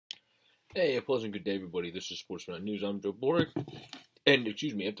Hey, a pleasant good day, everybody. This is Sportsman News. I'm Joe Boric. And,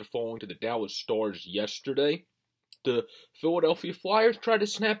 after falling to the Dallas Stars yesterday, the Philadelphia Flyers tried to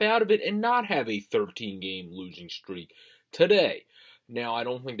snap out of it and not have a 13-game losing streak today. Now, I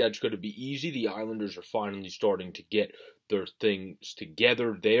don't think that's going to be easy. The Islanders are finally starting to get their things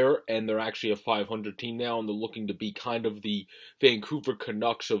together there, and they're actually a 500 team now, and they're looking to be kind of the Vancouver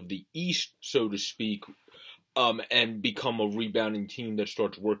Canucks of the East, so to speak, and become a rebounding team that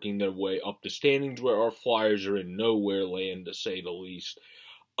starts working their way up the standings, where our Flyers are in nowhere land, to say the least.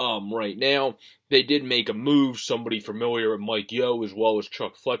 Right now, they did make a move, somebody familiar with Mike Yeo, as well as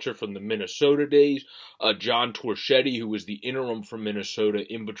Chuck Fletcher from the Minnesota days. John Torchetti, who was the interim from Minnesota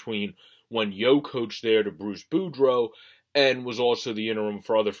in between when Yeo coached there, to Bruce Boudreau, and was also the interim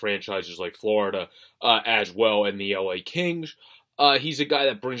for other franchises like Florida as well, and the LA Kings. He's a guy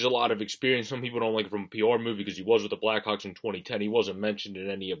that brings a lot of experience. Some people don't like it from a PR move because he was with the Blackhawks in 2010. He wasn't mentioned in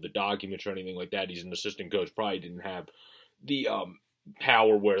any of the documents or anything like that. He's an assistant coach. Probably didn't have the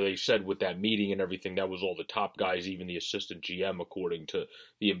power where they said with that meeting and everything, that was all the top guys, even the assistant GM, according to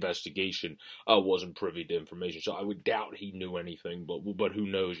the investigation, wasn't privy to information. So I would doubt he knew anything, but who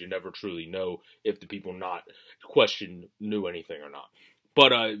knows? You never truly know if the people not questioned knew anything or not.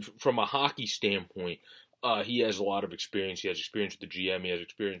 But from a hockey standpoint, he has a lot of experience. He has experience with the GM. He has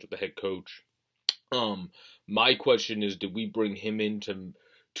experience with the head coach. My question is, did we bring him in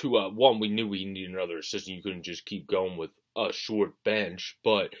to one, we knew we needed another assistant. You couldn't just keep going with a short bench.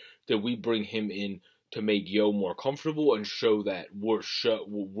 But did we bring him in to make Yo more comfortable and show that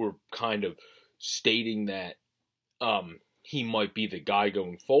we're kind of stating that he might be the guy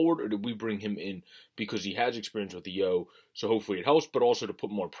going forward, or did we bring him in because he has experience with the Yo, so hopefully it helps, but also to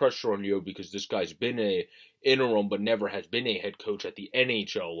put more pressure on Yo because this guy's been a interim but never has been a head coach at the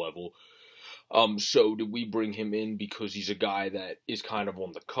NHL level. So did we bring him in because he's a guy that is kind of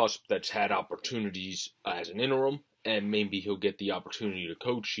on the cusp, that's had opportunities as an interim, and maybe he'll get the opportunity to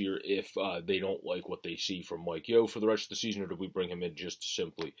coach here if they don't like what they see from Mike Yo for the rest of the season, or did we bring him in just to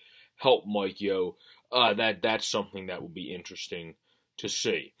simply help Mike Yo? That's something that will be interesting to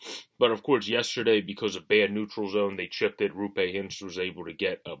see. But of course, yesterday, because of bad neutral zone, they chipped it. Rupe Hintz was able to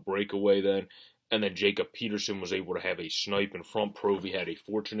get a breakaway then. And then Jacob Peterson was able to have a snipe in front. Provy had a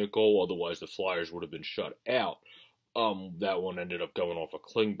fortunate goal. Otherwise, the Flyers would have been shut out. That one ended up going off of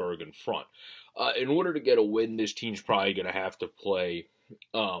Klingberg in front. In order to get a win, this team's probably going to have to play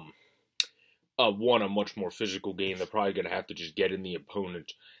a much more physical game. They're probably going to have to just get in the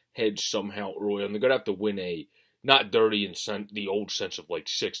opponent's head somehow early. And they're going to have to win not dirty in the old sense of like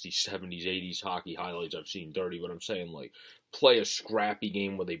 60s, 70s, 80s hockey highlights. I've seen dirty, but I'm saying like play a scrappy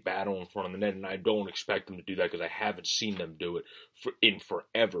game where they battle in front of the net, and I don't expect them to do that because I haven't seen them do it in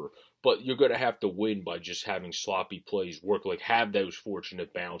forever. But you're going to have to win by just having sloppy plays work, like have those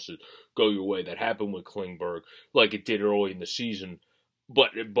fortunate bounces go your way. That happened with Klingberg, like it did early in the season.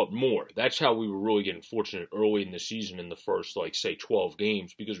 But more. That's how we were really getting fortunate early in the season in the first, 12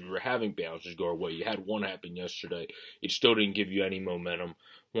 games, because we were having bounces go our way. You had one happen yesterday. It still didn't give you any momentum.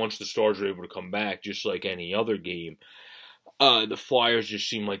 Once the Stars were able to come back, just like any other game, the Flyers just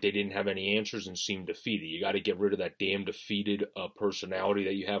seemed like they didn't have any answers and seemed defeated. You got to get rid of that damn defeated personality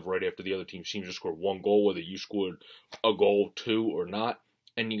that you have right after the other team seems to score one goal, whether you scored a goal, two, or not.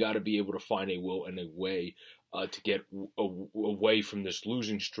 And you got to be able to find a will and a way to get away from this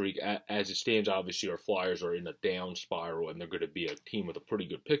losing streak. As it stands, obviously, our Flyers are in a down spiral, and they're going to be a team with a pretty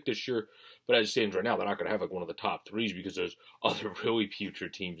good pick this year. But as it stands right now, they're not going to have one of the top threes because there's other really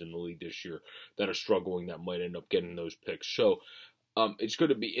putrid teams in the league this year that are struggling that might end up getting those picks. So it's going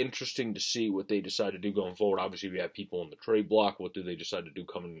to be interesting to see what they decide to do going forward. Obviously, we have people on the trade block. What do they decide to do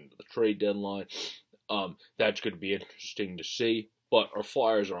coming into the trade deadline? That's going to be interesting to see. But our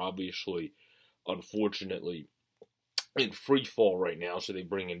Flyers are obviously, unfortunately, in free fall right now, so they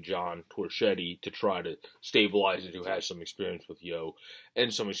bring in John Torchetti to try to stabilize it, who has some experience with Yo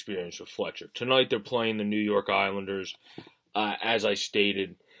and some experience with Fletcher. Tonight they're playing the New York Islanders. As I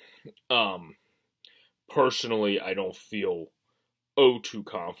stated, personally, I don't feel too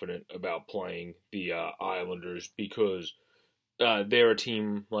confident about playing the Islanders because they're a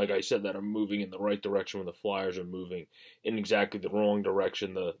team, like I said, that are moving in the right direction when the Flyers are moving in exactly the wrong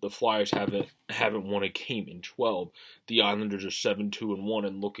direction. The Flyers haven't won a game in 12. The Islanders are 7-2-1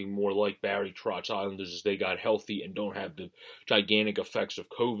 and looking more like Barry Trotz's Islanders as they got healthy and don't have the gigantic effects of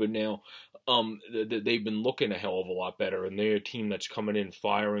COVID now. They've been looking a hell of a lot better, and they're a team that's coming in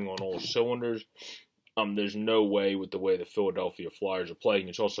firing on all cylinders. There's no way with the way the Philadelphia Flyers are playing.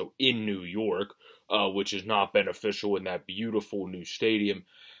 It's also in New York, which is not beneficial in that beautiful new stadium.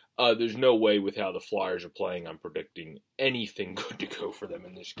 There's no way with how the Flyers are playing I'm predicting anything good to go for them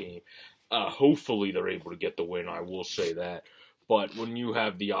in this game. Hopefully they're able to get the win, I will say that. But when you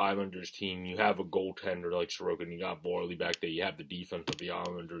have the Islanders team, you have a goaltender like Sorokin, you got Varley back there, you have the defense of the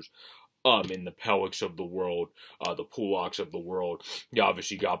Islanders, in the Pelicans of the world, the Pulaks of the world. You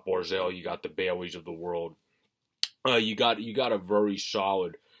obviously got Barzal, you got the Baileys of the world. You got a very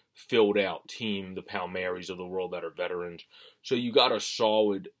solid, filled out team, the Palmieris of the world that are veterans. So you got a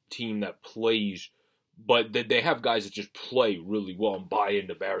solid team that plays, but they have guys that just play really well and buy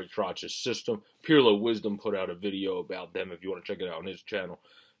into Barry Trotz's system. Pirlo Wisdom put out a video about them if you want to check it out on his channel.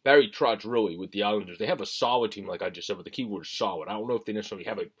 Barry Trotz, really, with the Islanders, they have a solid team, like I just said, but the key word is solid. I don't know if they necessarily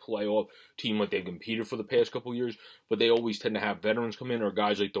have a playoff team like they've competed for the past couple of years, but they always tend to have veterans come in, or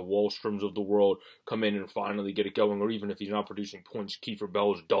guys like the Wallstroms of the world come in and finally get it going, or even if he's not producing points, Kiefer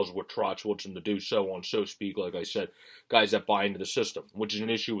Bellows does what Trotz wants him to do, so on, so speak, like I said, guys that buy into the system, which is an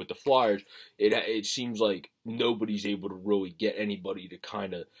issue with the Flyers. It seems like nobody's able to really get anybody to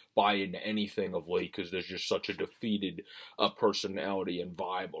kind of buy into anything of late, because there's just such a defeated personality and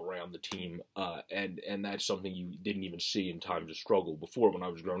vibe around the team, and that's something you didn't even see in times of struggle before. When I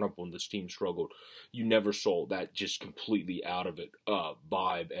was growing up, when this team struggled, you never saw that just completely out of it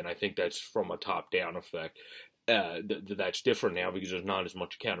vibe, and I think that's from a top-down effect. That's different now because there's not as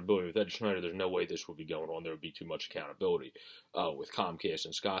much accountability. With Ed Schneider, there's no way this would be going on. There would be too much accountability. With Comcast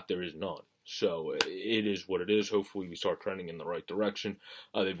and Scott, there is none. So it is what it is. Hopefully we start trending in the right direction.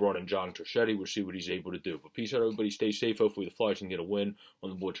 They brought in John Torchetti. We'll see what he's able to do. But peace out, everybody. Stay safe. Hopefully the Flyers can get a win on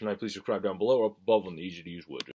the board tonight. Please subscribe down below or up above on the easy-to-use widget.